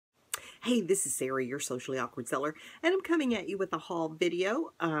Hey, this is Sarah, your socially awkward seller, and I'm coming at you with a haul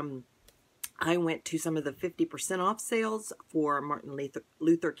video. I went to some of the 50% off sales for Martin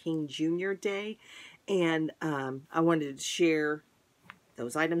Luther King Jr. Day, and I wanted to share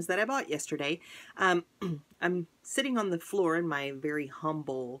those items that I bought yesterday. I'm sitting on the floor in my very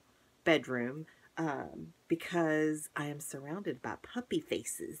humble bedroom because I am surrounded by puppy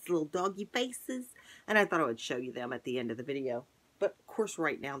faces, little doggy faces, and I thought I would show you them at the end of the video. But of course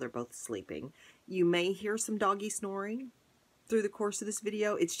right now they're both sleeping. You may hear some doggy snoring through the course of this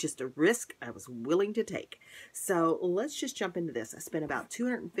video. It's just a risk I was willing to take. So let's just jump into this. I spent about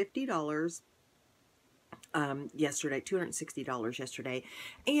 $250 yesterday, $260 yesterday,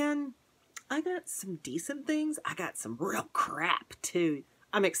 and I got some decent things. I got some real crap too.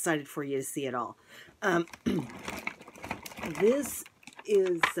 I'm excited for you to see it all. This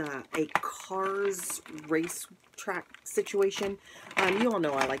is a Cars racetrack situation. You all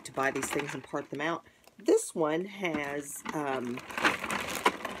know I like to buy these things and part them out. This one has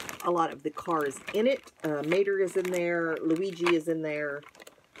a lot of the cars in it. Mater is in there. Luigi is in there.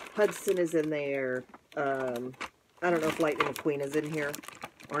 Hudson is in there. I don't know if Lightning McQueen is in here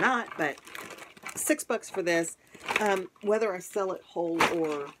or not, but $6 for this. Whether I sell it whole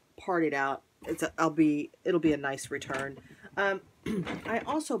or part it out, it'll be a nice return. I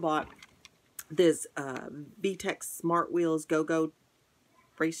also bought this VTEC Smart Wheels Go-Go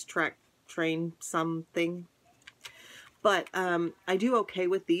racetrack train something, but I do okay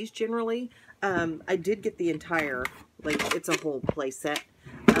with these generally. I did get the entire, like, it's a whole play set,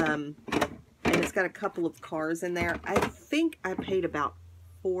 and it's got a couple of cars in there. I think I paid about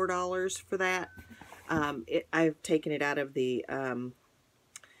 $4 for that. I've taken it out of the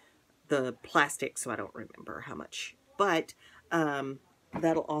plastic, so I don't remember how much, but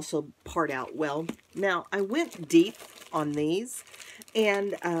that'll also part out well. Now, I went deep on these,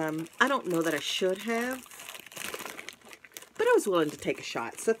 and I don't know that I should have, but I was willing to take a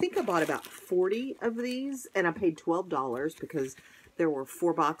shot. So I think I bought about 40 of these, and I paid $12 because there were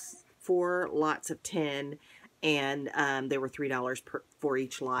four lots of 10, and they were $3 for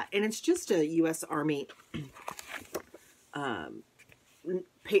each lot. And it's just a U.S. Army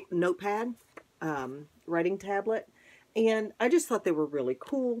notepad, writing tablet. And I just thought they were really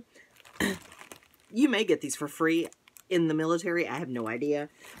cool. You may get these for free in the military. I have no idea.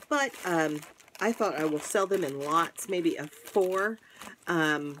 But I thought I will sell them in lots, maybe of 4,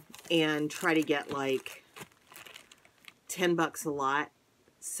 and try to get like $10 a lot.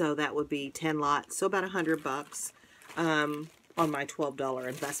 So that would be 10 lots. So about $100 on my $12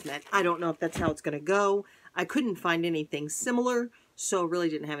 investment. I don't know if that's how it's going to go. I couldn't find anything similar, so really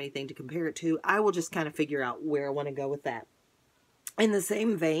didn't have anything to compare it to. I will just kind of figure out where I want to go with that. In the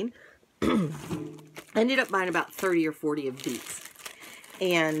same vein, I ended up buying about 30 or 40 of these.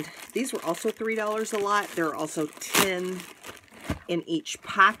 And these were also $3 a lot. There are also 10 in each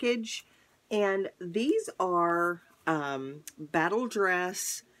package. And these are battle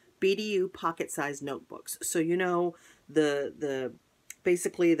dress BDU pocket-sized notebooks. So you know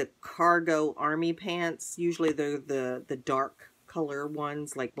basically the cargo army pants. Usually they're the dark color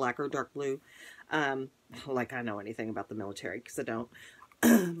ones, like black or dark blue. Like I know anything about the military, because I don't.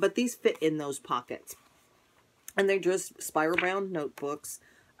 But these fit in those pockets. And they're just spiral-bound notebooks.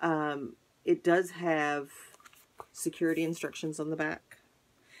 It does have security instructions on the back.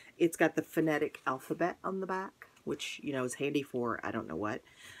 It's got the phonetic alphabet on the back, which, you know, is handy for I don't know what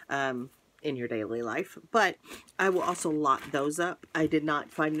in your daily life. But I will also lock those up. I did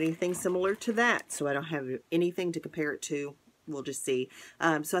not find anything similar to that, so I don't have anything to compare it to. We'll just see.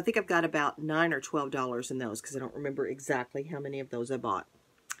 So I think I've got about $9 or $12 in those, because I don't remember exactly how many of those I bought.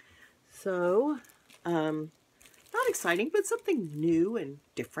 So, not exciting, but something new and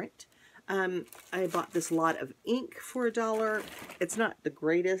different. I bought this lot of ink for $1. It's not the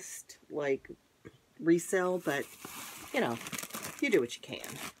greatest, like, resale, but, you know, you do what you can.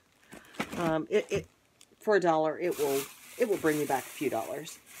 For $1, it will bring you back a few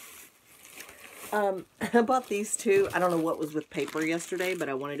dollars. I bought these two. I don't know what was with paper yesterday, but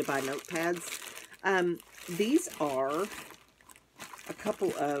I wanted to buy notepads. These are a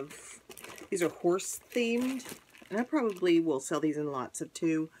couple of, these are horse themed, and I probably will sell these in lots of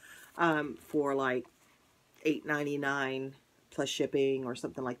 2 for like $8.99 plus shipping or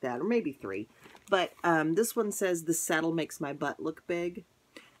something like that, or maybe 3. But this one says, "The saddle makes my butt look big."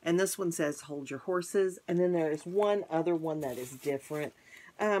 And this one says, "Hold your horses." And then there's one other one that is different.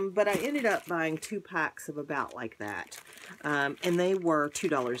 But I ended up buying 2 packs of about like that. And they were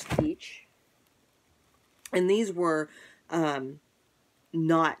 $2 each. And these were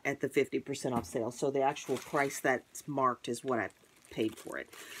not at the 50% off sale. So the actual price that's marked is what I paid for it.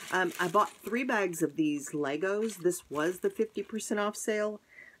 I bought 3 bags of these Legos. This was the 50% off sale.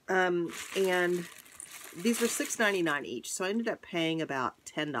 And these were $6.99 each. So I ended up paying about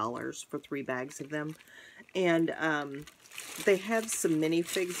 $10 for 3 bags of them. And they have some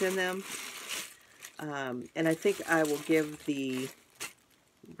minifigs in them. And I think I will give the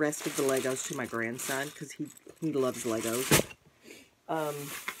rest of the Legos to my grandson because he loves Legos.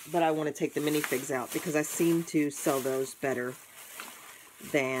 But I want to take the minifigs out because I seem to sell those better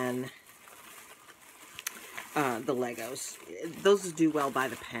than the Legos. Those do well by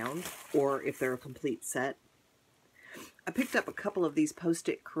the pound, or if they're a complete set. I picked up a couple of these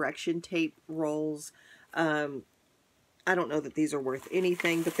Post-it correction tape rolls. I don't know that these are worth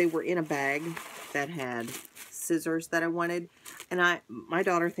anything, but they were in a bag that had scissors that I wanted. And my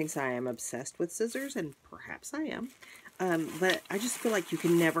daughter thinks I am obsessed with scissors, and perhaps I am. But I just feel like you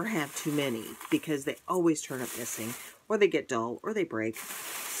can never have too many because they always turn up missing, or they get dull, or they break.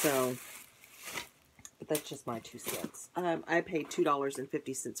 So, but that's just my 2 cents. I paid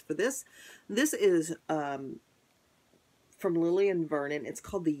 $2.50 for this. This is from Lily & Vernon. It's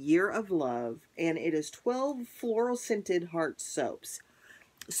called The Year of Love, and it is 12 floral scented heart soaps.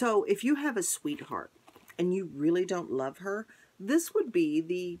 So if you have a sweetheart and you really don't love her, this would be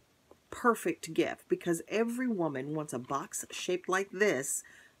the perfect gift because every woman wants a box shaped like this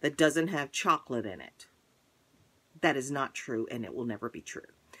that doesn't have chocolate in it. That is not true, and it will never be true.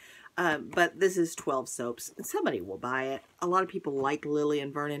 But this is 12 soaps, and somebody will buy it. A lot of people like Lily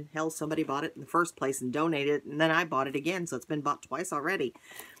 & Vernon. Hell, somebody bought it in the first place and donated it, and then I bought it again, so it's been bought twice already.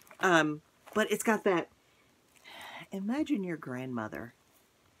 But it's got that, imagine your grandmother.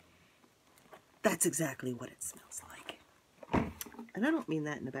 That's exactly what it smells like. And I don't mean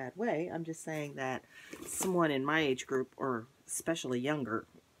that in a bad way. I'm just saying that someone in my age group, or especially younger,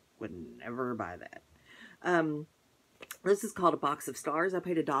 would never buy that. This is called A Box of Stars. I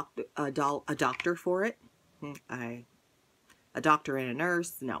paid a doctor for it. A doctor and a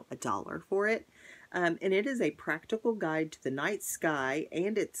nurse. No, $1 for it. And it is a practical guide to the night sky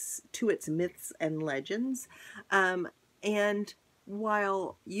and its myths and legends. And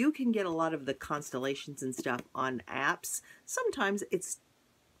while you can get a lot of the constellations and stuff on apps, sometimes it's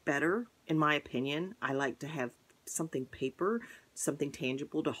better, in my opinion. I like to have something paper, something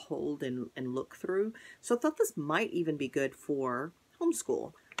tangible to hold and look through. So I thought this might even be good for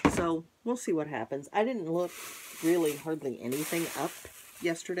homeschool. So we'll see what happens. I didn't look really hardly anything up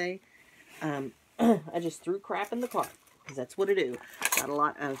yesterday. I just threw crap in the cart because that's what I do. Got a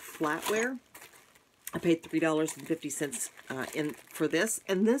lot of flatware. I paid $3.50 in for this,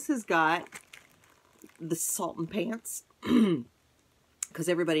 and this has got the salt and pants because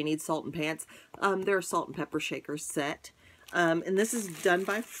everybody needs salt and pants. They're a salt and pepper shaker set, and this is done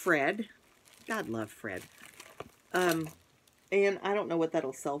by Fred. God love Fred. And I don't know what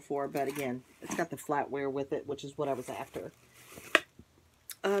that'll sell for, but again, it's got the flatware with it, which is what I was after.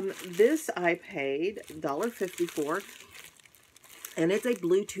 This I paid $1.50 for. And it's a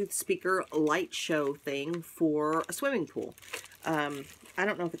Bluetooth speaker light show thing for a swimming pool. I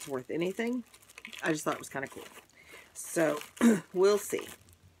don't know if it's worth anything. I just thought it was kind of cool. So, we'll see.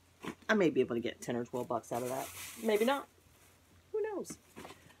 I may be able to get 10 or 12 bucks out of that. Maybe not. Who knows?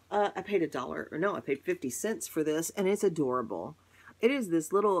 I paid I paid 50 cents for this, and it's adorable. It is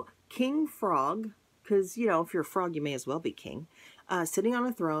this little king frog, because, you know, if you're a frog, you may as well be king, sitting on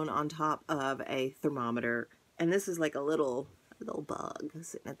a throne on top of a thermometer. And this is like a little bug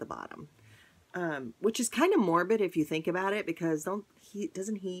sitting at the bottom, which is kind of morbid if you think about it, because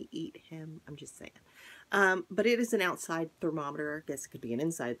doesn't he eat him? I'm just saying. But it is an outside thermometer. I guess it could be an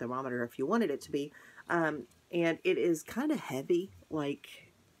inside thermometer if you wanted it to be. And it is kind of heavy. Like,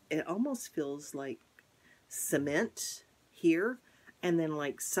 it almost feels like cement here, and then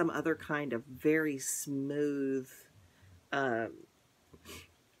like some other kind of very smooth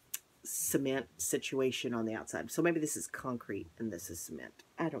cement situation on the outside. So maybe this is concrete and this is cement.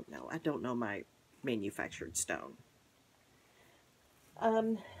 I don't know. I don't know my manufactured stone.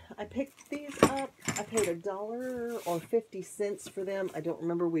 I picked these up. I paid $1 or 50 cents for them. I don't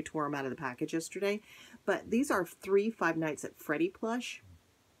remember. We tore them out of the package yesterday. But these are 3 Five Nights at Freddy plush.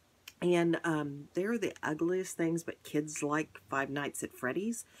 And they're the ugliest things, but kids like Five Nights at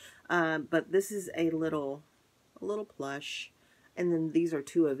Freddy's. But this is a little plush. And then these are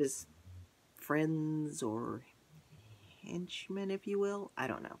 2 of his friends or henchmen, if you will. I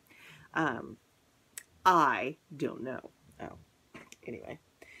don't know. I don't know. Oh, anyway.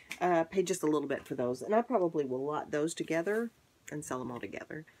 Paid just a little bit for those. And I probably will lot those together and sell them all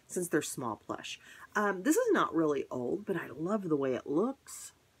together since they're small plush. This is not really old, but I love the way it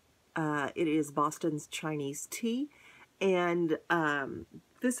looks. It is Boston's Chinese tea. And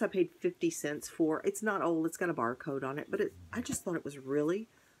this I paid 50 cents for. It's not old. It's got a barcode on it, but I just thought it was really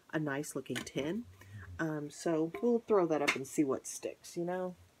a nice looking tin. So we'll throw that up and see what sticks, you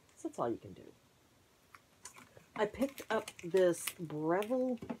know. So that's all you can do. I picked up this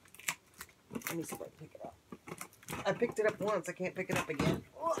Breville. Let me see if I can pick it up. I picked it up once. I can't pick it up again.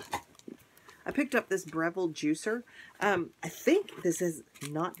 Ugh. I picked up this Breville juicer. I think this has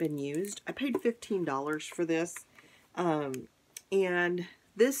not been used. I paid $15 for this. And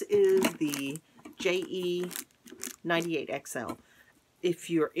this is the JE98XL. If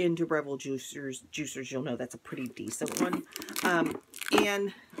you're into Breville juicers, you'll know that's a pretty decent one.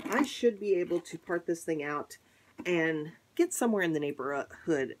 And I should be able to part this thing out and get somewhere in the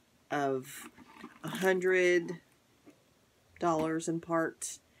neighborhood of $100 in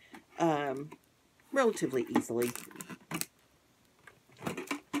parts, relatively easily.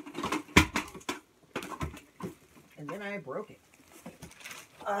 And then I broke it.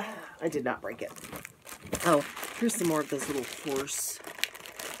 I did not break it. Oh, here's some more of those little horse.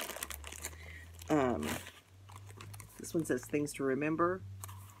 This one says things to remember.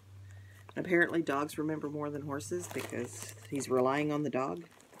 Apparently dogs remember more than horses because he's relying on the dog.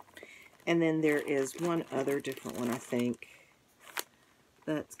 And then there is one other different one, I think,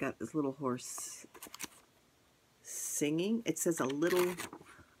 that's got this little horse singing. It says a little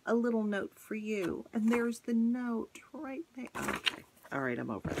note for you. And there's the note right there. Okay. All right, I'm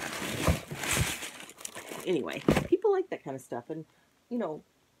over that. Anyway, people like that kind of stuff. And, you know,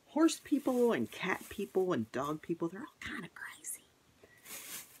 horse people and cat people and dog people, they're all kind of crazy.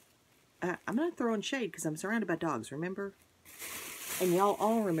 I'm not throwing shade because I'm surrounded by dogs, remember? And y'all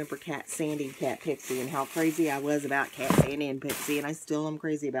all remember Cat Sandy and Cat Pixie and how crazy I was about Cat Sandy and Pixie. And I still am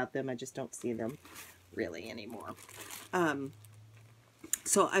crazy about them. I just don't see them really anymore.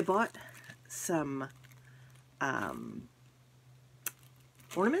 So I bought some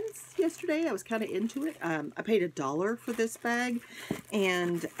ornaments yesterday. I was kind of into it. I paid $1 for this bag.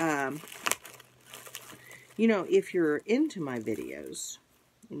 And, you know, if you're into my videos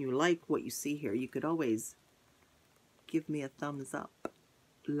and you like what you see here, you could always give me a thumbs up,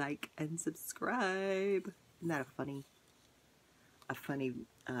 like, and subscribe. Isn't that a funny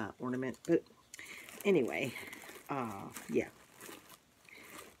ornament? But anyway, yeah.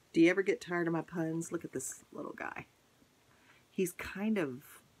 Do you ever get tired of my puns? Look at this little guy. He's kind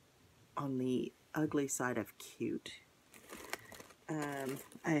of on the ugly side of cute. I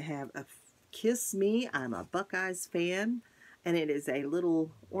have a Kiss Me. I'm a Buckeyes fan. And it is a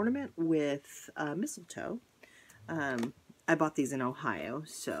little ornament with mistletoe. I bought these in Ohio,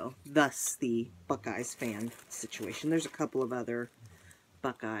 so thus the Buckeyes fan situation. There's a couple of other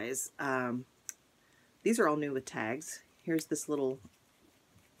Buckeyes. These are all new with tags. Here's this little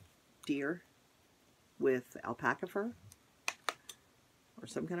deer with alpaca fur or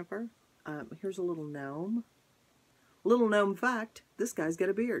some kind of fur. Here's a little gnome. Little gnome fact, this guy's got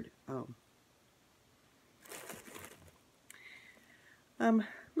a beard. Oh.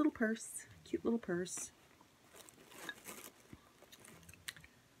 Little purse. Cute little purse.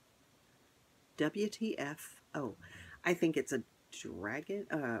 WTF. Oh, I think it's a dragon,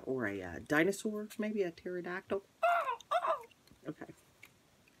 or a dinosaur, maybe a pterodactyl. Okay.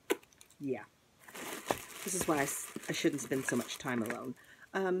 Yeah. This is why I shouldn't spend so much time alone.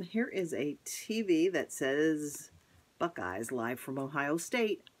 Here is a TV that says Buckeyes live from Ohio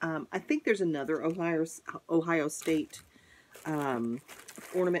State. I think there's another Ohio State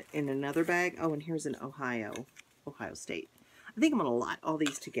ornament in another bag. Oh, and here's an Ohio State. I think I'm going to lot all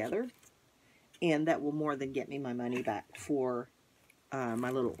these together, and that will more than get me my money back for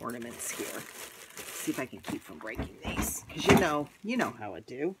my little ornaments here. Let's see if I can keep from breaking these, because you know how I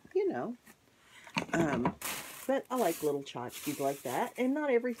do, you know. But I like little tchotchkes like that, and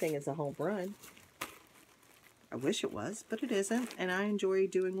not everything is a home run. I wish it was, but it isn't, and I enjoy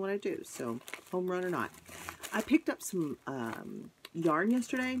doing what I do, so home run or not. I picked up some yarn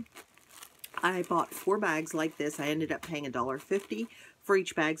yesterday. I bought 4 bags like this. I ended up paying $1.50 for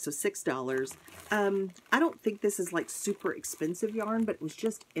each bag, so $6. I don't think this is like super expensive yarn, but it was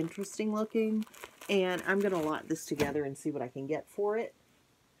just interesting looking, and I'm going to lot this together and see what I can get for it.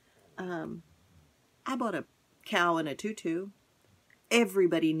 I bought a cow and a tutu.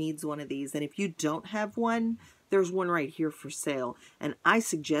 Everybody needs one of these, and if you don't have one, there's one right here for sale, and I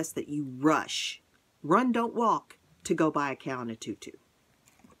suggest that you rush. Run, don't walk, to go buy a cow and a tutu.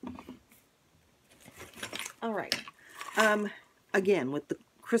 All right. Again, with the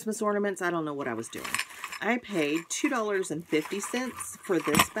Christmas ornaments, I don't know what I was doing. I paid $2.50 for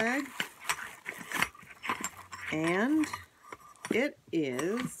this bag. And it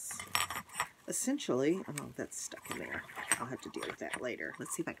is essentially, oh, that's stuck in there. I'll have to deal with that later.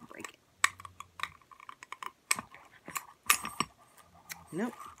 Let's see if I can break it.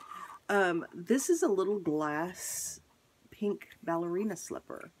 Nope. This is a little glass pink ballerina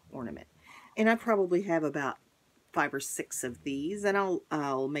slipper ornament. And I probably have about 5 or 6 of these, and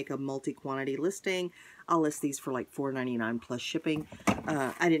I'll make a multi-quantity listing. I'll list these for like $4.99 plus shipping.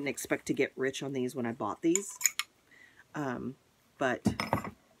 I didn't expect to get rich on these when I bought these, but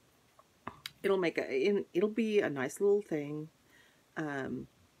it'll be a nice little thing.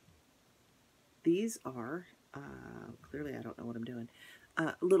 These are clearly I don't know what I'm doing.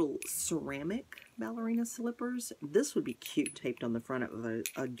 Little ceramic ballerina slippers. This would be cute taped on the front of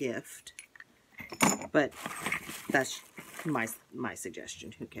a gift, but that's my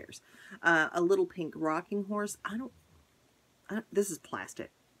suggestion. Who cares? A little pink rocking horse. This is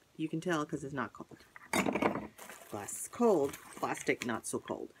plastic. You can tell because it's not cold. Glass is cold. Plastic not so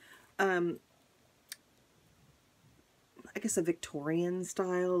cold. I guess a Victorian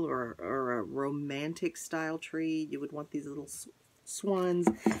style or a romantic style tree. You would want these little swans,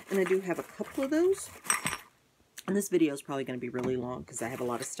 and I do have a couple of those. And this video is probably going to be really long because I have a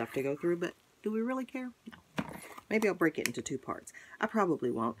lot of stuff to go through, but do we really care? No. Maybe I'll break it into 2 parts. I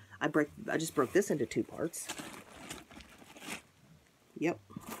probably won't. I just broke this into 2 parts. Yep.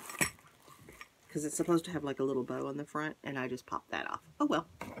 Because it's supposed to have like a little bow on the front, and I just popped that off. Oh well.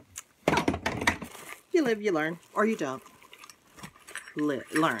 You live, you learn, or you don't. Learn,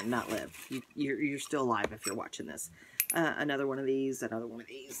 not live. You're still alive if you're watching this. Another one of these, another one of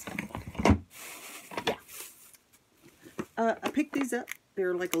these. Yeah. I picked these up.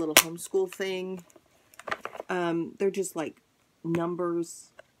 They're like a little homeschool thing. They're just like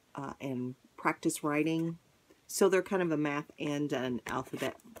numbers and practice writing. So they're kind of a math and an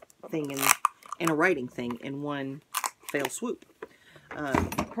alphabet thing and a writing thing in one fell swoop.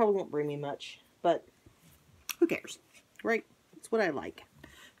 Probably won't bring me much, but who cares, right? It's what I like.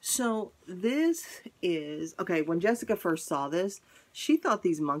 So this is, okay, when Jessica first saw this, she thought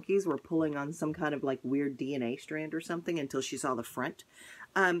these monkeys were pulling on some kind of like weird DNA strand or something until she saw the front.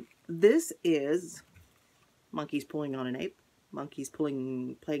 This is monkeys pulling on an ape. Monkeys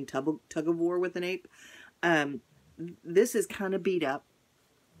playing tug of war with an ape. This is kind of beat up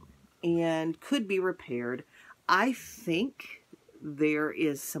and could be repaired. I think there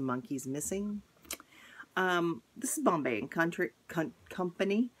is some monkeys missing. This is Bombay and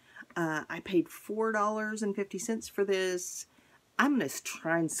Company. I paid $4.50 for this. I'm going to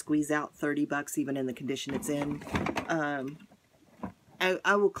try and squeeze out 30 bucks even in the condition it's in.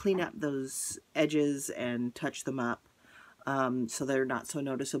 I will clean up those edges and touch them up so they're not so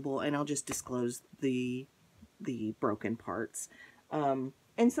noticeable, and I'll just disclose the broken parts. And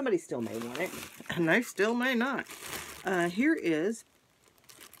somebody still may want it, and I still may not. Here is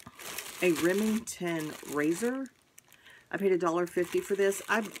a Remington razor. I paid $1.50 for this.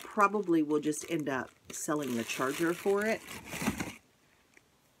 I probably will just end up selling the charger for it.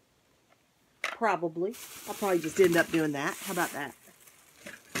 Probably. I'll probably just end up doing that. How about that?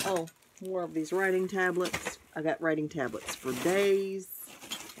 Oh, more of these writing tablets. I got writing tablets for days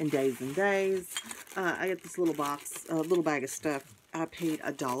and days and days. I got this little box, a little bag of stuff. I paid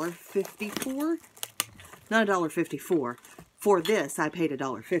 $1.50 for. Not $1.54. For this, I paid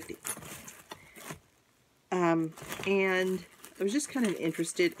 $1.50. And I was just kind of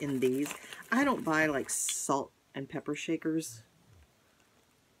interested in these. I don't buy like salt and pepper shakers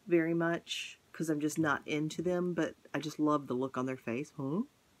very much because I'm just not into them, but I just love the look on their face.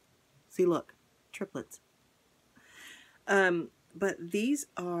 See, look, triplets. But these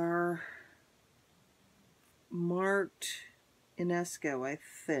are marked UNESCO, I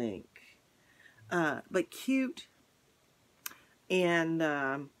think. But cute. And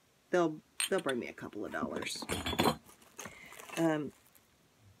they'll bring me a couple of dollars.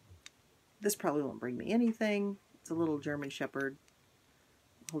 This probably won't bring me anything. It's a little German Shepherd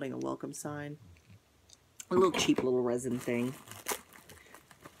holding a welcome sign. A little cheap little resin thing.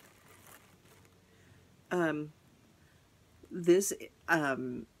 This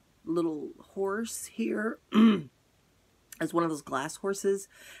little horse here is one of those glass horses,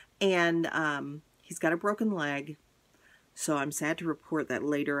 and he's got a broken leg. So I'm sad to report that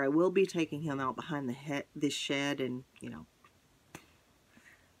later I will be taking him out behind this shed, and, you know,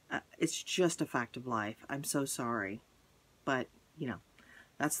 it's just a fact of life. I'm so sorry. But, you know,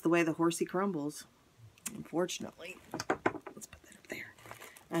 that's the way the horsey crumbles, unfortunately. Let's put that up there.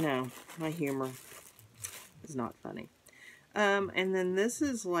 I know, my humor is not funny. And then this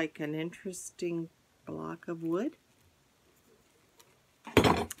is like an interesting block of wood.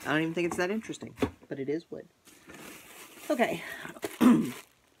 I don't even think it's that interesting, but it is wood. Okay,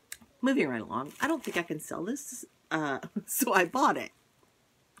 moving right along. I don't think I can sell this, so I bought it.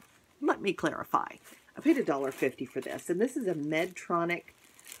 Let me clarify. I paid $1.50 for this, and this is a Medtronic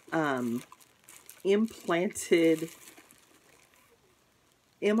implanted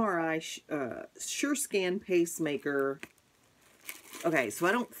MRI SureScan pacemaker. Okay, so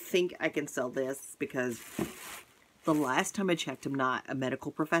I don't think I can sell this because the last time I checked, I'm not a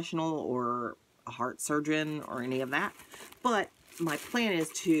medical professional or a heart surgeon or any of that. But my plan is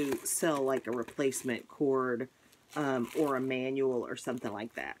to sell like a replacement cord or a manual or something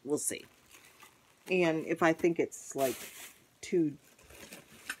like that. We'll see. And if I think it's like too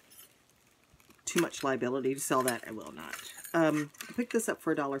much liability to sell that, I will not. I picked this up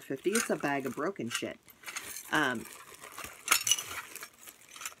for $1.50. It's a bag of broken shit.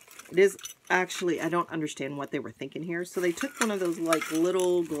 It is actually, I don't understand what they were thinking here. So they took one of those like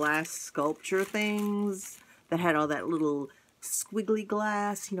little glass sculpture things that had all that little squiggly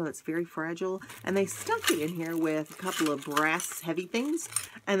glass, you know, it's very fragile. And they stuck it in here with a couple of brass heavy things.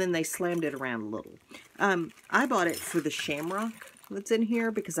 And then they slammed it around a little. I bought it for the shamrock that's in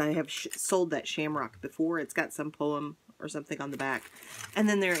here because I have sold that shamrock before. It's got some poem or something on the back. And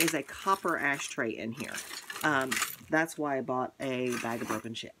then there is a copper ashtray in here. That's why I bought a bag of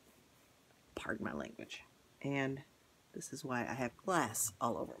broken shit. Pardon my language. And this is why I have glass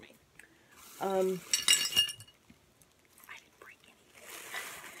all over me. I didn't break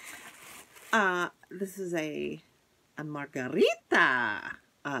anything. This is a margarita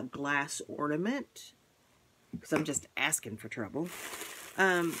glass ornament. Because I'm just asking for trouble.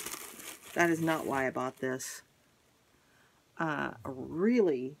 That is not why I bought this. A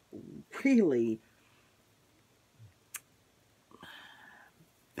really, really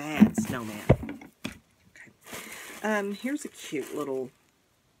bad snowman. Okay. Here's a cute little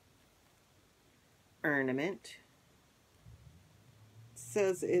ornament. It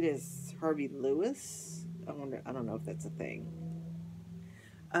says it is Harvey Lewis. I don't know if that's a thing.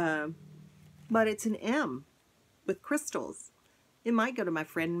 But it's an M with crystals. It might go to my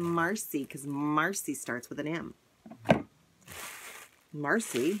friend Marcy because Marcy starts with an M.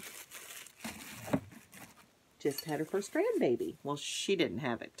 Marcy just had her first grandbaby. Well, she didn't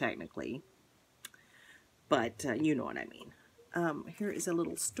have it technically, but you know what I mean. Here is a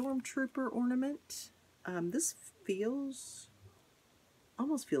little stormtrooper ornament. This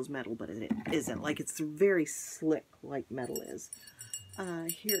almost feels metal, but it isn't. Like it's very slick, like metal is.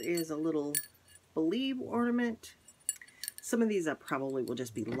 Here is a little Believe ornament. Some of these I probably will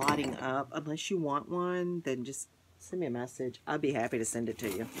just be lotting up. Unless you want one, then just send me a message. I'd be happy to send it to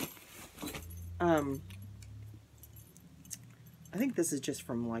you. I think this is just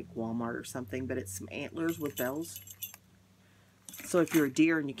from like Walmart or something, but it's some antlers with bells. So if you're a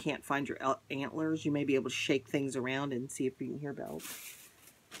deer and you can't find your antlers, you may be able to shake things around and see if you can hear bells.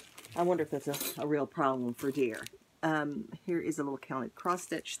 I wonder if that's a real problem for deer. Here is a little counted cross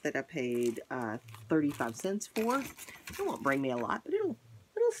stitch that I paid 35 cents for. It won't bring me a lot, but it'll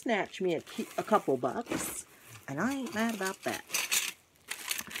snatch me a couple bucks, and I ain't mad about that.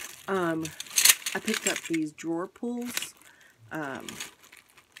 I picked up these drawer pulls.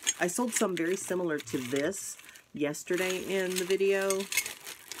 I sold some very similar to this yesterday in the video,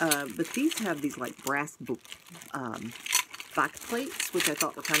 but these have these like brass back plates, which I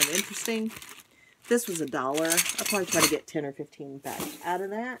thought were kind of interesting. This was $1. I'll probably try to get 10 or 15 back out of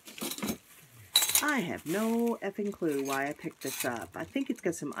that. I have no effing clue why I picked this up. I think it's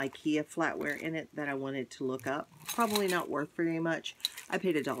got some IKEA flatware in it that I wanted to look up. Probably not worth very much. I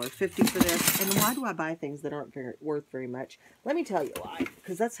paid $1.50 for this. And why do I buy things that aren't worth very much? Let me tell you why.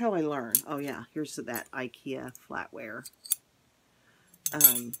 Because that's how I learn. Oh yeah, here's that IKEA flatware.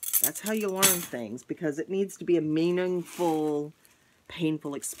 That's how you learn things. Because it needs to be a meaningful,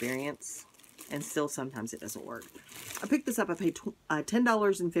 painful experience. And still, sometimes it doesn't work. I picked this up. I paid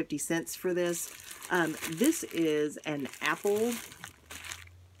 $10.50 for this. This is an apple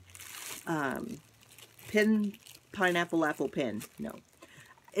pen, pineapple apple pen. No.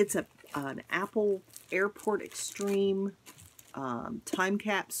 It's an Apple Airport Extreme time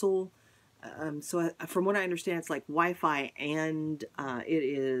capsule. From what I understand, it's like Wi-Fi and it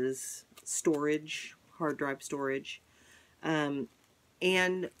is storage, hard drive storage. And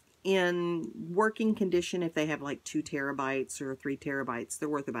in working condition, if they have like 2 terabytes or 3 terabytes, they're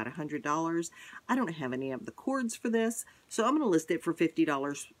worth about $100. I don't have any of the cords for this, so I'm going to list it for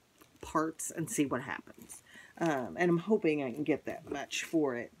 $50 parts and see what happens. And I'm hoping I can get that much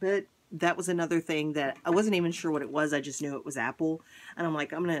for it. But that was another thing that I wasn't even sure what it was. I just knew it was Apple. And I'm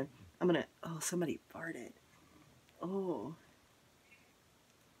like, I'm gonna, oh, somebody farted. Oh.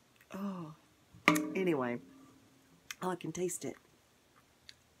 Anyway, oh, I can taste it.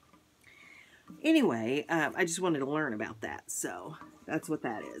 Anyway, I just wanted to learn about that, so that's what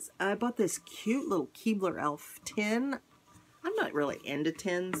that is. I bought this cute little Keebler Elf tin. I'm not really into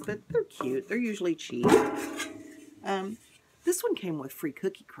tins, but they're cute. They're usually cheap. This one came with free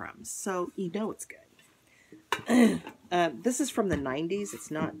cookie crumbs, so you know it's good. This is from the 90s.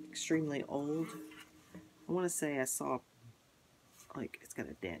 It's not extremely old. I want to say I saw, like, it's got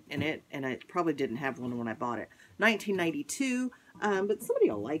a dent in it, and I probably didn't have one when I bought it. 1992, but somebody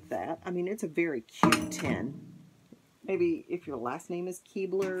will like that. I mean, it's a very cute tin. Maybe if your last name is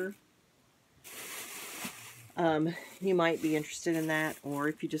Keebler, you might be interested in that, or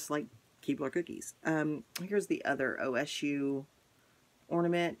if you just like Keebler cookies. Here's the other OSU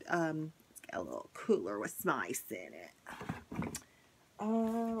ornament. It's got a little cooler with mice in it.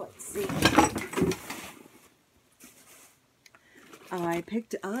 Let's see. I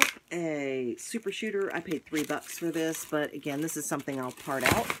picked up a super shooter. I paid $3 for this, but again, this is something I'll part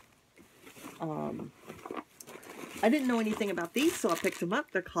out. I didn't know anything about these, so I picked them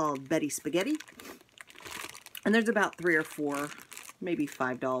up. They're called Betty Spaghetti. And there's about 3 or 4, maybe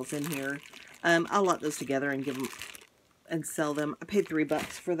 $5 in here. I'll lot those together and give them and sell them. I paid $3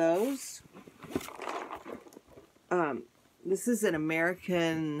 for those. This is an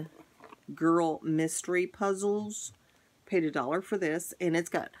American Girl Mystery Puzzles. Paid $1 for this, and it's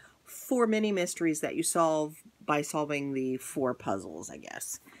got 4 mini mysteries that you solve by solving the 4 puzzles, I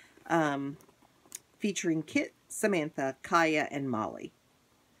guess. Featuring Kit, Samantha, Kaya, and Molly.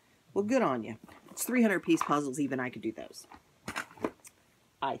 Well, good on you. It's 300-piece puzzles. Even I could do those,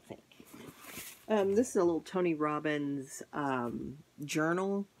 I think. This is a little Tony Robbins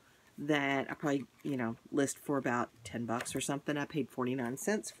journal that I probably, list for about $10 or something. I paid 49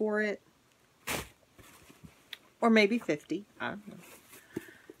 cents for it. Or maybe 50. I don't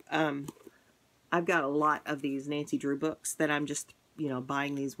know. I've got a lot of these Nancy Drew books that I'm just,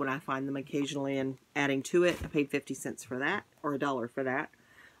 buying these when I find them occasionally and adding to it. I paid 50 cents for that, or $1 for that.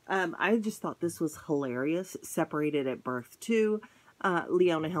 I just thought this was hilarious. Separated at Birth 2,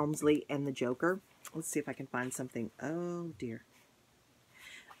 Leona Helmsley and the Joker. Let's see if I can find something. Oh, dear.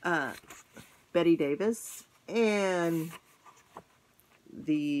 Betty Davis and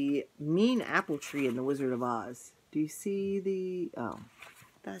the mean apple tree in The Wizard of Oz. Do you see the... Oh,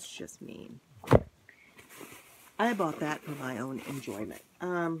 that's just mean. I bought that for my own enjoyment.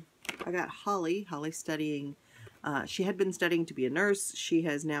 I got Holly. Holly studying... she had been studying to be a nurse. She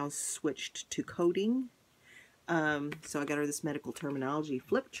has now switched to coding. So I got her this medical terminology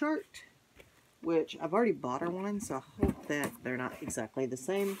flip chart, which I've already bought her one, so I hope that they're not exactly the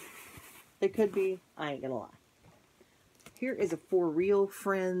same. They could be. I ain't gonna lie. Here is a For Real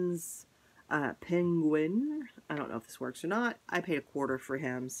Friends penguin. I don't know if this works or not. I paid $1 for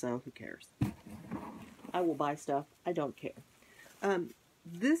him, so who cares? I will buy stuff. I don't care.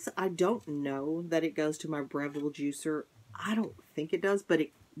 This, I don't know that it goes to my Breville juicer. I don't think it does, but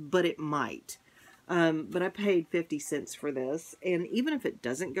it might. But I paid 50 cents for this, and even if it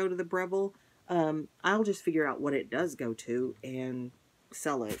doesn't go to the Breville, I'll just figure out what it does go to and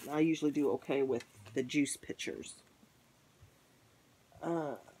sell it. I usually do okay with the juice pitchers.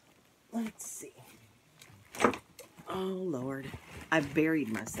 Let's see. Oh, Lord. I've buried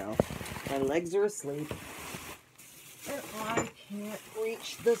myself. My legs are asleep. And I can't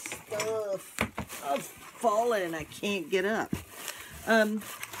reach the stuff. I've fallen. I can't get up.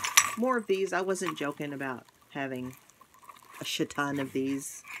 More of these. I wasn't joking about having a shit ton of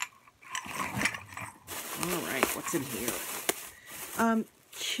these. Alright, what's in here?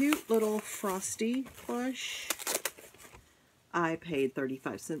 Cute little Frosty plush. I paid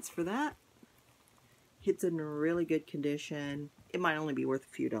 35 cents for that. It's in really good condition. It might only be worth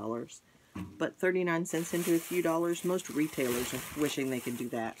a few dollars, but 39 cents into a few dollars. Most retailers are wishing they could do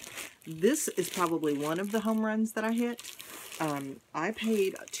that. This is probably one of the home runs that I hit. I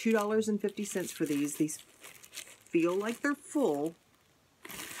paid $2.50 for these. These feel like they're full.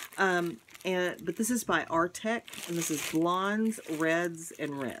 But this is by Artec, and this is blondes, reds,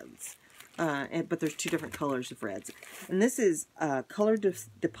 and reds. But there's 2 different colors of reds. And this is color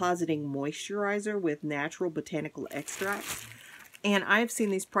depositing moisturizer with natural botanical extracts. And I've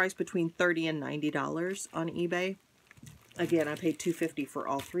seen these priced between $30 and $90 on eBay. Again, I paid $2.50 for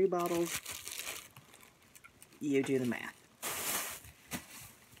all 3 bottles. You do the math.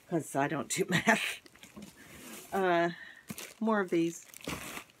 Because I don't do math. More of these.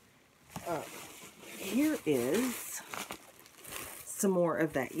 Here is some more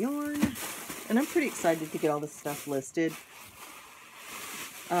of that yarn. And I'm pretty excited to get all this stuff listed.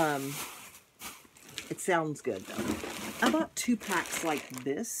 It sounds good, though. I bought 2 packs like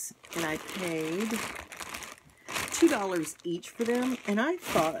this, and I paid $2 each for them. And I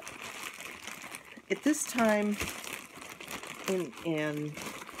thought at this time in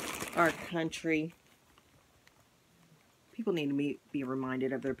our country, people need to be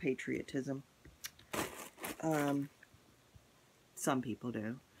reminded of their patriotism. Some people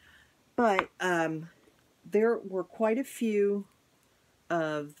do. But there were quite a few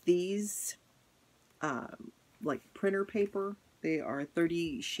of these like printer paper. They are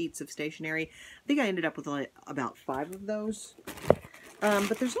 30 sheets of stationery. I think I ended up with like about 5 of those.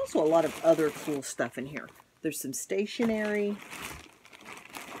 But there's also a lot of other cool stuff in here. There's some stationery.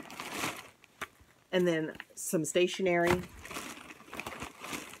 And then some stationery.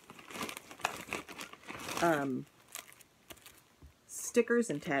 Stickers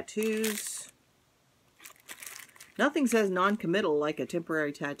and tattoos. Nothing says non-committal like a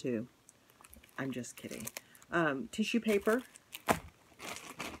temporary tattoo. I'm just kidding. Tissue paper.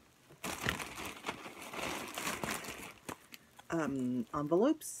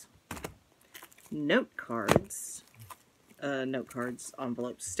 Envelopes. Note cards.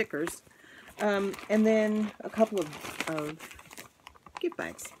 Envelopes, stickers. And then a couple of gift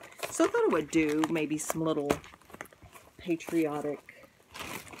bags. So I thought I would do maybe some little patriotic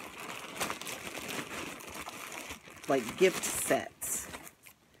like gift sets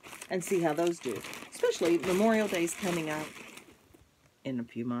and see how those do. Especially Memorial Day's coming up in a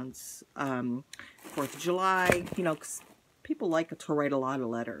few months. 4th of July, you know, 'cause people like to write a lot of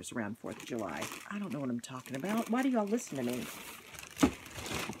letters around 4th of July. I don't know what I'm talking about. Why do y'all listen to me?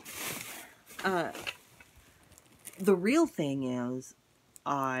 The real thing is,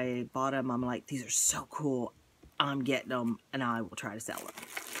 I bought them. I'm like, these are so cool. I'm getting them, and I will try to sell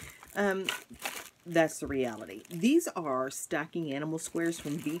them. That's the reality. These are stacking animal squares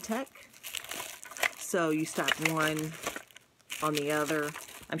from VTech. So you stack one on the other.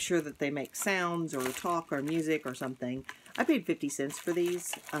 I'm sure that they make sounds or talk or music or something. I paid 50 cents for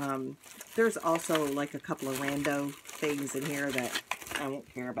these. There's also like a couple of rando things in here that I won't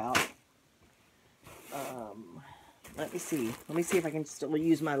care about. Let me see. Let me see if I can still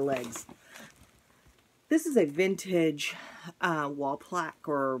use my legs. This is a vintage wall plaque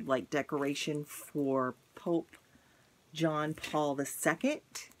or like decoration for Pope John Paul II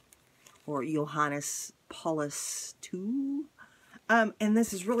or Johannes Paulus II. And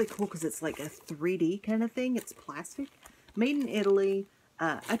this is really cool because it's like a 3D kind of thing. It's plastic. Made in Italy.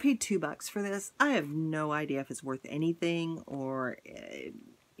 I paid $2 for this. I have no idea if it's worth anything or,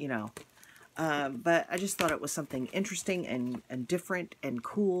 you know. But I just thought it was something interesting and different and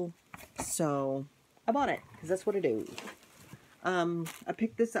cool. So I bought it because that's what I do. I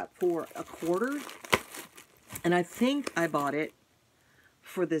picked this up for $1.25. And I think I bought it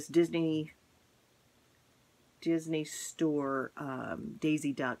for this Disney store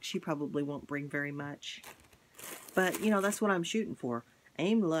Daisy Duck. She probably won't bring very much. But, you know, that's what I'm shooting for.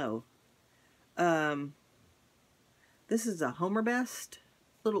 Aim low. This is a Homer Best.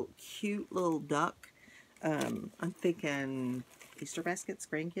 Little cute little duck. I'm thinking Easter baskets,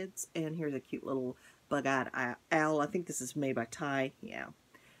 grandkids. And here's a cute little bug-eyed owl. I think this is made by Ty. Yeah.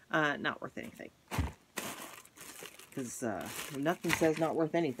 Not worth anything. Because nothing says not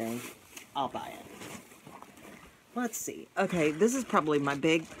worth anything. I'll buy it. Let's see. Okay, this is probably my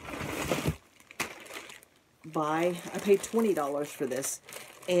big buy. I paid $20 for this.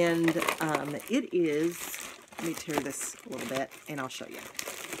 And it is... Let me tear this a little bit and I'll show you.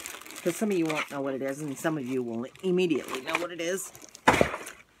 Because some of you won't know what it is and some of you will immediately know what it is.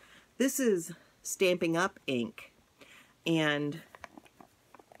 This is Stamping Up ink. And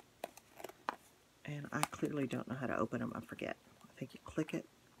I clearly don't know how to open them. I forget. I think you click it.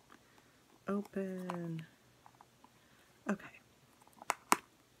 Open. Okay.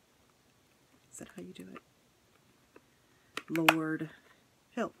 Is that how you do it? Lord,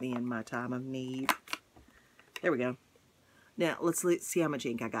 help me in my time of need. There we go. Now, let's see how much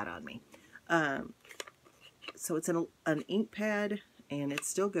ink I got on me. So it's an ink pad, and it's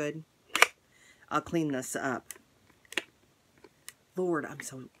still good. I'll clean this up. Lord, I'm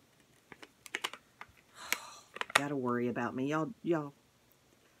so... gotta worry about me. Y'all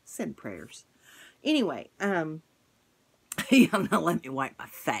send prayers. Anyway, y'all not let me wipe my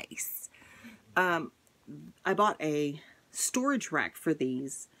face. I bought a storage rack for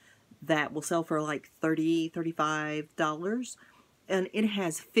these that will sell for like $30, $35. And it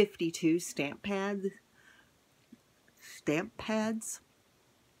has 52 stamp pads.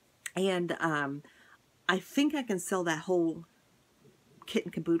 And I think I can sell that whole kit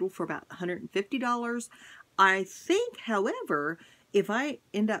and caboodle for about $150. I think, however, if I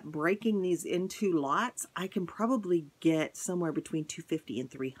end up breaking these into lots, I can probably get somewhere between $250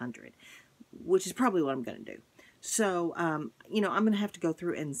 and $300, which is probably what I'm going to do. So, you know, I'm going to have to go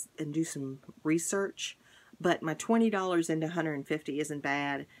through and do some research. But my $20 into 150 isn't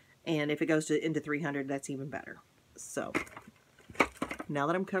bad. And if it goes into 300, that's even better. So, now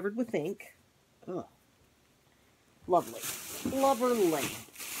that I'm covered with ink, ugh, lovely. Lovely.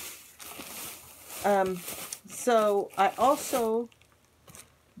 So I also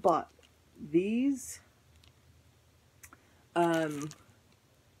bought these writing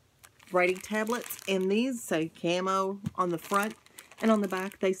tablets, and these say camo on the front, and on the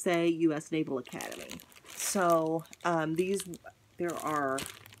back they say U.S. Naval Academy. So there are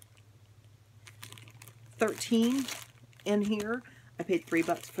 13 in here. I paid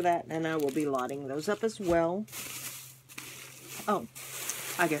 $3 for that, and I will be lotting those up as well. Oh,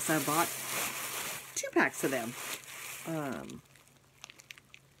 I guess I bought 2 packs of them.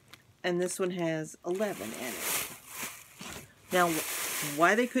 And this one has 11 in it. Now,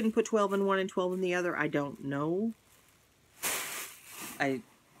 why they couldn't put 12 in one and 12 in the other, I don't know. I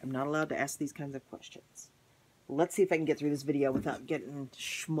am not allowed to ask these kinds of questions. Let's see if I can get through this video without getting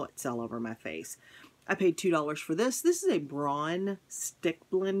schmutz all over my face. I paid $2 for this. This is a Braun stick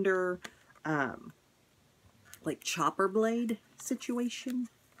blender, like chopper blade situation.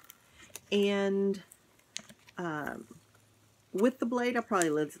 And with the blade, I'll probably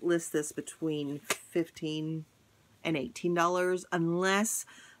list this between $15 and $18, unless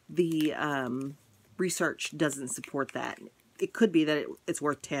the research doesn't support that. It could be that it's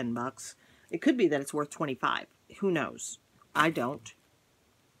worth $10. It could be that it's worth $25. Who knows? I don't.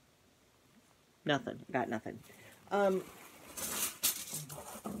 Nothing. Got nothing. I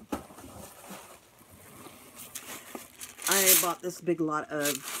bought this big lot of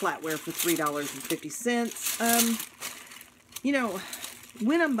flatware for $3.50. You know,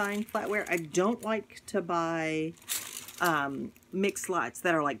 when I'm buying flatware, I don't like to buy mixed lots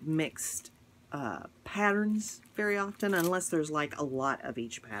that are like mixed patterns very often, unless there's like a lot of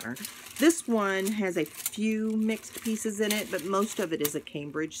each pattern. This one has a few mixed pieces in it, but most of it is a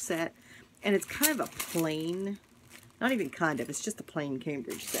Cambridge set, and it's kind of a plain, not even kind of, it's just a plain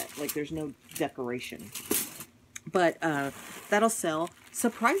Cambridge set. Like, there's no decoration. But that'll sell.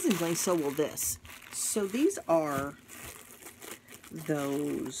 Surprisingly, so will this. So these are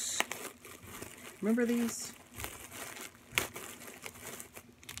those, remember these?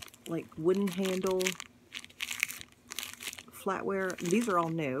 Like wooden handle flatware. These are all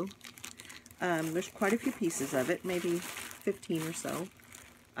new. There's quite a few pieces of it, maybe 15 or so.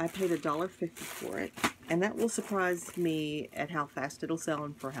 I paid $1.50 for it, and that will surprise me at how fast it'll sell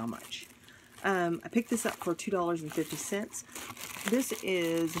and for how much. I picked this up for $2.50. This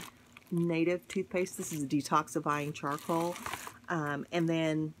is Native toothpaste. This is a detoxifying charcoal. And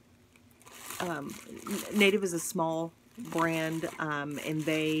then Native is a small brand, and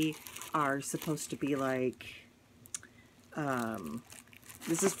they are supposed to be like,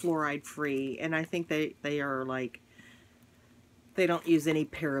 this is fluoride free, and I think they are like, they don't use any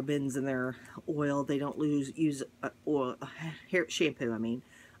parabens in their oil. They don't use oil, hair shampoo, I mean.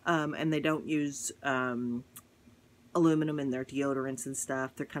 And they don't use aluminum in their deodorants and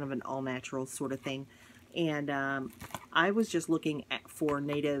stuff. They're kind of an all-natural sort of thing. And I was just looking for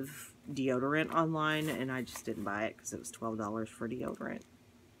Native deodorant online, and I just didn't buy it because it was $12 for deodorant.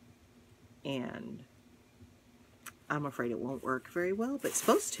 And I'm afraid it won't work very well, but it's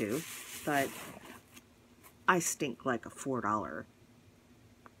supposed to. But I stink like a $4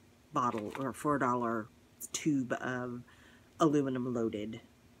 bottle or $4 tube of aluminum loaded,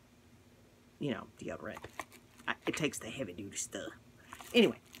 you know, deodorant. It takes the heavy duty stuff.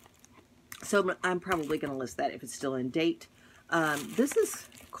 Anyway, so I'm probably going to list that if it's still in date. This is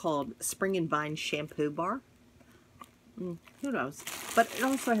called Spring and Vine Shampoo Bar. Who knows? But it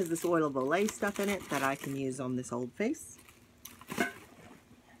also has this oil of Olay stuff in it that I can use on this old face.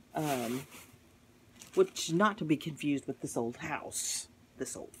 Which not to be confused with this old house,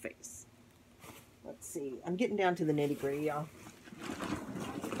 this old face. Let's see. I'm getting down to the nitty-gritty, y'all.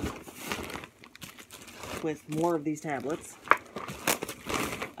 With more of these tablets.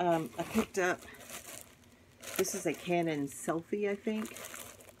 I picked up, this is a Canon selfie, I think.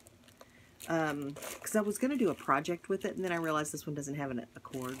 Because I was going to do a project with it, and then I realized this one doesn't have a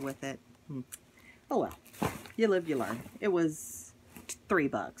cord with it. Oh well. You live, you learn. It was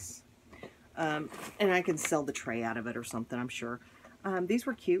 $3. And I can sell the tray out of it or something, I'm sure. These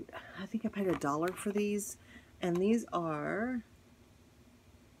were cute. I think I paid $1 for these. And these are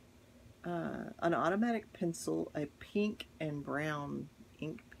an automatic pencil, a pink and brown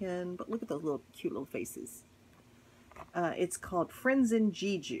ink pen. But look at those little cute little faces. It's called Friends in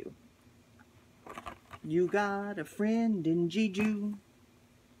Jeju. You got a friend in Jeju.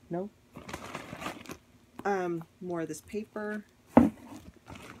 No? More of this paper. I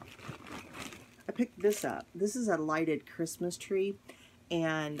picked this up. This is a lighted Christmas tree,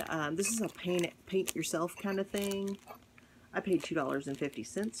 and this is a paint yourself kind of thing. I paid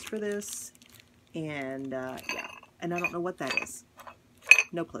 $2.50 for this, and yeah, and I don't know what that is.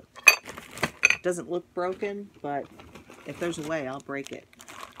 No clue. Doesn't look broken, but if there's a way, I'll break it.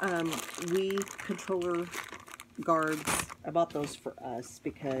 Wii controller guards. I bought those for us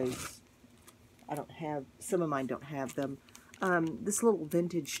because I don't have, some of mine don't have them. This little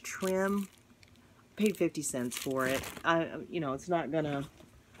vintage trim, paid 50 cents for it. You know, it's not gonna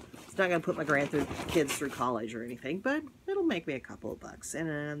put my kids through college or anything, but it'll make me a couple of bucks,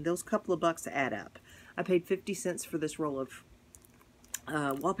 and those couple of bucks add up. I paid 50 cents for this roll of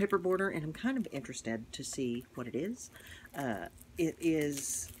wallpaper border, and I'm kind of interested to see what it is. It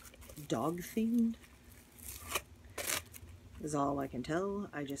is dog themed, is all I can tell.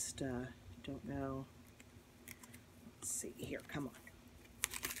 I just don't know. Let's see here, come on.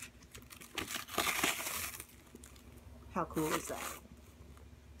 How cool is that?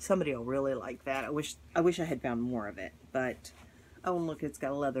 Somebody will really like that. I wish I had found more of it, but oh, and look, it's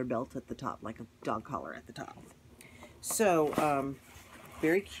got a leather belt at the top, like a dog collar at the top. So,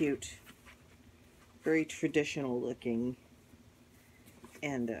 very cute, very traditional looking,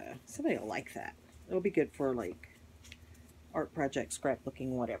 and somebody will like that. It'll be good for like art project, scrapbooking,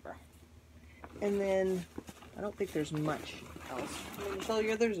 whatever. And then I don't think there's much else. So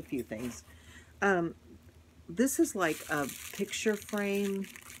yeah, there's a few things. This is like a picture frame,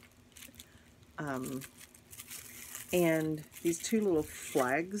 and these two little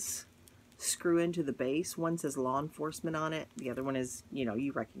flags screw into the base. One says law enforcement on it. The other one is, you know,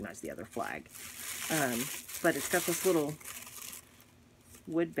 you recognize the other flag. But it's got this little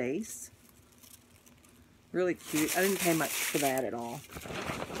wood base. Really cute. I didn't pay much for that at all.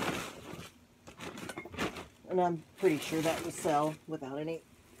 And I'm pretty sure that will sell without any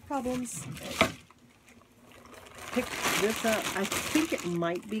problems. Picked this up. I think it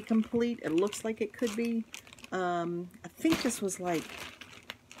might be complete. It looks like it could be. I think this was like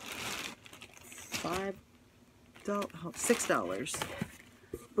 $6.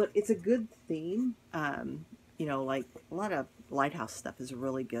 But it's a good theme. You know, like a lot of lighthouse stuff is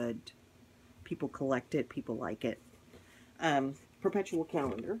really good. People collect it. People like it. Perpetual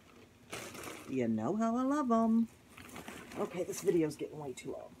calendar. You know how I love them. Okay, this video's getting way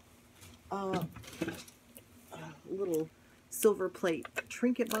too long. Little silver plate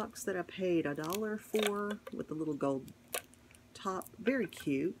trinket box that I paid $1 for with the little gold top. Very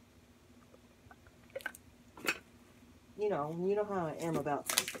cute. You know how I am about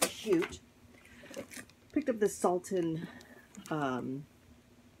cute. Picked up this Sultan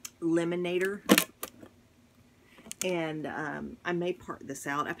Lemonator, and I may part this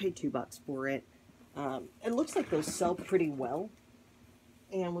out. I paid $2 for it. It looks like those sell pretty well.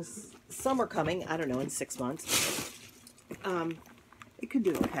 And with summer coming, I don't know, in 6 months, it could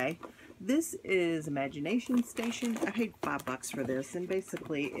do okay. This is Imagination Station. I paid $5 for this, and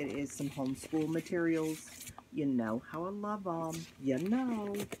basically it is some homeschool materials. You know how I love them. You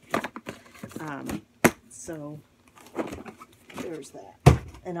know. So there's that.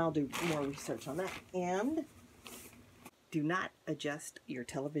 And I'll do more research on that. And do not adjust your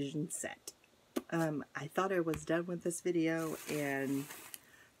television set. I thought I was done with this video, and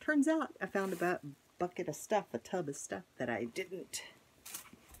turns out I found a bucket of stuff, a tub of stuff that I didn't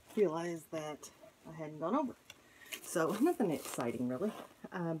realize that I hadn't gone over. So nothing exciting really,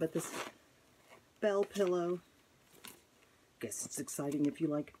 but this Belle pillow. Guess it's exciting if you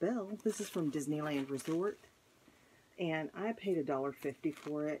like Belle. This is from Disneyland Resort, and I paid $1.50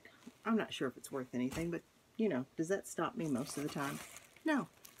 for it. I'm not sure if it's worth anything, but you know, does that stop me most of the time? No,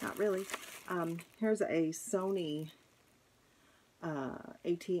 not really. Here's a Sony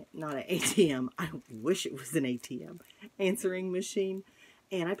ATM, not an ATM. I wish it was an ATM answering machine,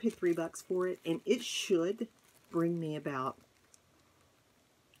 and I paid $3 for it, and it should bring me about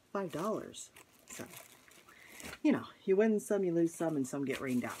 $5. So, you know, you win some, you lose some, and some get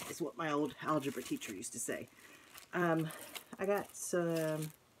rained out, is what my old algebra teacher used to say. I got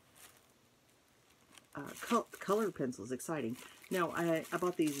some color pencils, exciting. Now, I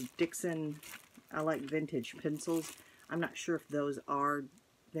bought these Dixon, I like vintage pencils. I'm not sure if those are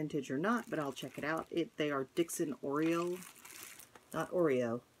vintage or not, but I'll check it out. They are Dixon Oreo, not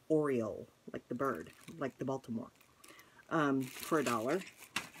Oreo, Oriole, like the bird, like the Baltimore, for $1.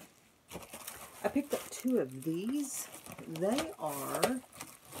 I picked up 2 of these. They are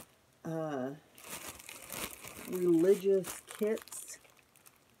religious kits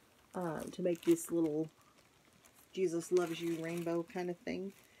to make this little Jesus loves you rainbow kind of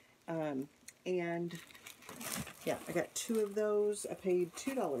thing. And Yeah, I got 2 of those. I paid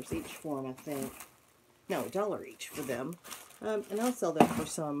 $2 each for them, I think. No, $1 each for them. And I'll sell them for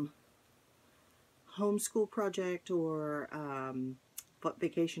some homeschool project or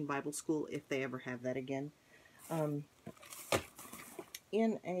vacation Bible school if they ever have that again.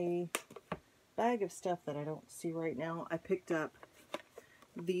 In a bag of stuff that I don't see right now, I picked up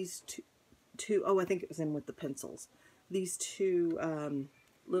these two. Oh, I think it was in with the pencils. These 2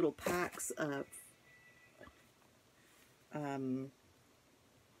 little packs of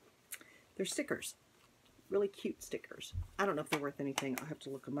they're stickers. Really cute stickers. I don't know if they're worth anything. I'll have to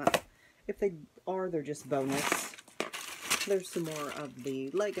look them up. If they are, they're just bonus. There's some more of the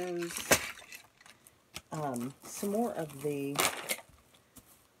Legos. Some more of the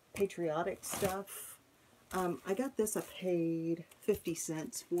patriotic stuff. I got this. I paid 50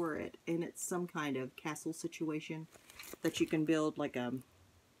 cents for it, and it's some kind of castle situation that you can build, like it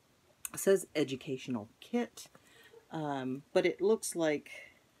says educational kit, but it looks like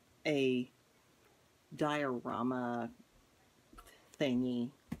a diorama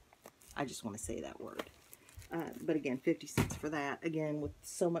thingy. I just want to say that word. But again, 50 cents for that. Again, with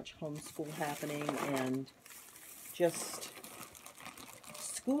so much homeschool happening and just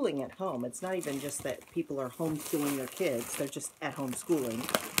schooling at home. It's not even just that people are homeschooling their kids. They're just at home schooling.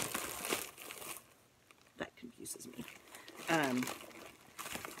 That confuses me.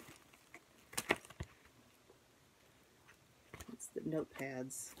 It's the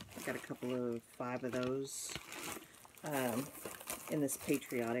notepads. I got a couple of 5 of those. In this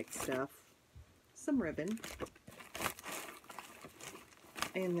patriotic stuff. Some ribbon.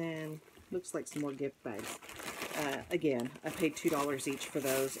 And then looks like some more gift bags. Again, I paid $2 each for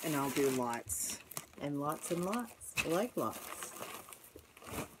those, and I'll do lots. And lots and lots. I like lots.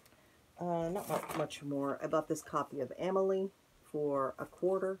 Not much more. I bought this copy of Emily for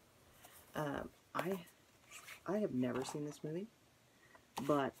 $1. I have never seen this movie,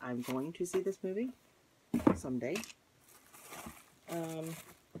 but I'm going to see this movie someday.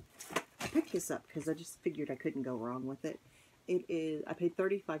 I picked this up because I just figured I couldn't go wrong with it. I paid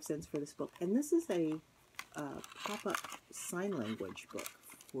 35 cents for this book, and this is a pop-up sign language book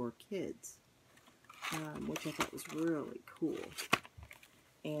for kids, which I thought was really cool.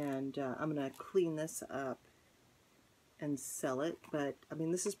 And I'm going to clean this up and sell it, but I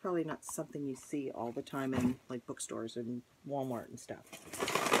mean, this is probably not something you see all the time in like bookstores and Walmart and stuff.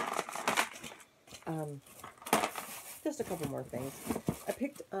 Just a couple more things. I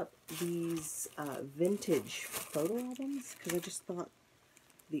picked up these vintage photo albums because I just thought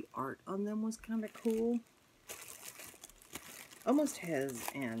the art on them was kind of cool. Almost has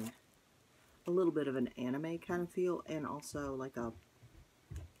a little bit of an anime kind of feel, and also like a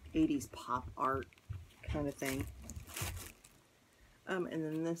 80s pop art kind of thing. And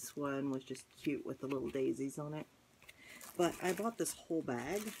then this one was just cute with the little daisies on it. But I bought this whole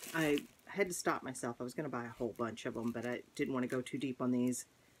bag. I had to stop myself. I was going to buy a whole bunch of them, but I didn't want to go too deep on these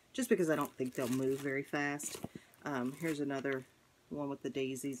just because I don't think they'll move very fast. Here's another one with the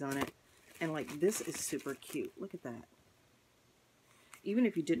daisies on it. And like, this is super cute. Look at that. Even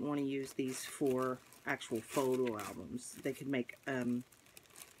if you didn't want to use these for actual photo albums, they could make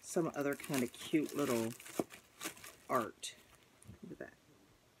some other kind of cute little art. Look at that.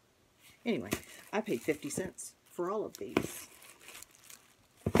 Anyway, I paid 50 cents for all of these.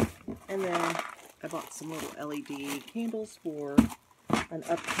 And then I bought some little LED candles for an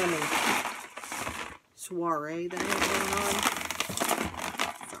upcoming soiree that I have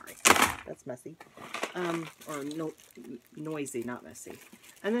going on. Sorry, that's messy. Or no, noisy, not messy.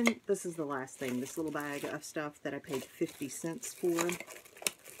 And then this is the last thing, this little bag of stuff that I paid 50 cents for.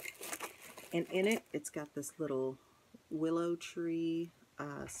 And in it, it's got this little willow tree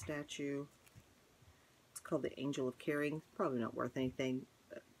statue. It's called the Angel of Caring. Probably not worth anything.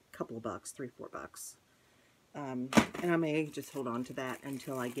 A couple of bucks, $3, $4. And I may just hold on to that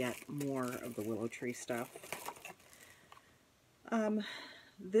until I get more of the willow tree stuff.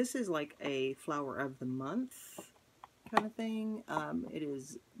 This is like a flower of the month kind of thing. It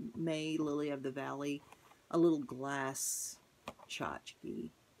is May Lily of the Valley, a little glass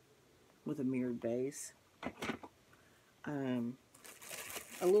tchotchke with a mirrored base.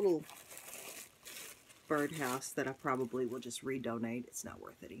 A little birdhouse that I probably will just redonate. It's not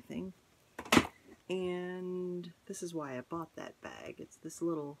worth anything. And this is why I bought that bag. It's this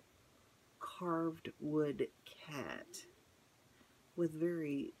little carved wood cat with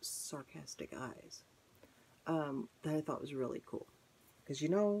very sarcastic eyes that I thought was really cool. Because you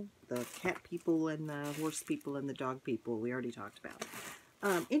know, the cat people and the horse people and the dog people we already talked about.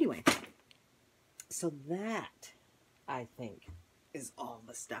 Anyway, so that, I think, is all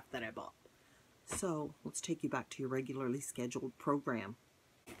the stuff that I bought. So let's take you back to your regularly scheduled program.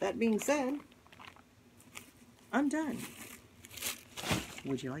 That being said, I'm done.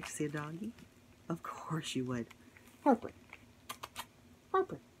 Would you like to see a doggy? Of course you would. Harper.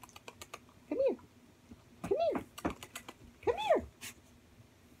 Harper. Come here. Come here. Come here.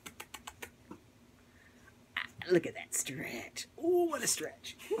 Ah, look at that stretch. Oh, what a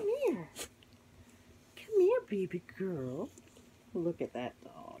stretch. Come here. Come here, baby girl. Look at that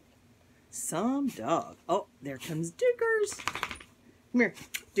dog. Some dog. Oh, there comes Dukers. Come here,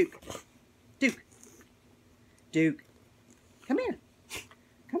 Duke. Duke. Duke. Come here.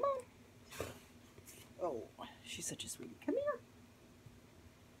 Come on. Oh, she's such a sweetie. Come here.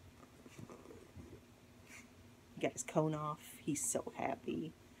 He got his cone off. He's so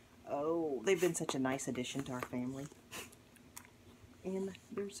happy. Oh, they've been such a nice addition to our family. And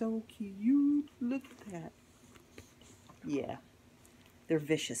they're so cute. Look at that. Yeah. They're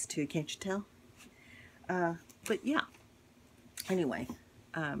vicious too, can't you tell? But yeah. Anyway,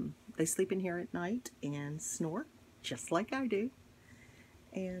 they sleep in here at night and snore, just like I do.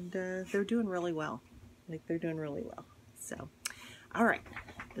 And they're doing really well. Like, they're doing really well. So, all right.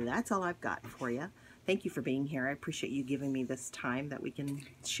 That's all I've got for you. Thank you for being here. I appreciate you giving me this time that we can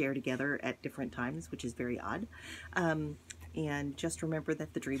share together at different times, which is very odd. And just remember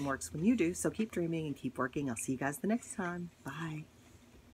that the dream works when you do. So keep dreaming and keep working. I'll see you guys the next time. Bye.